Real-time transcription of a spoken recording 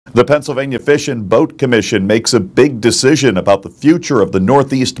The Pennsylvania Fish and Boat Commission makes a big decision about the future of the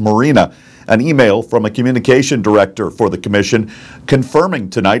North East Marina. An email from a communication director for the commission confirming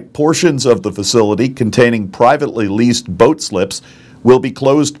tonight portions of the facility containing privately leased boat slips will be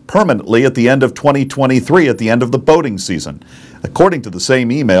closed permanently at the end of 2023, at the end of the boating season. According to the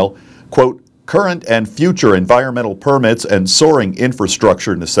same email, quote, current and future environmental permits and soaring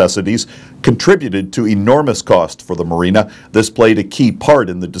infrastructure necessities contributed to enormous cost for the marina. This played a key part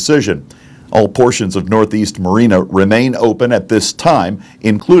in the decision. All portions of Northeast Marina remain open at this time,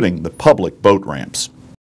 including the public boat ramps.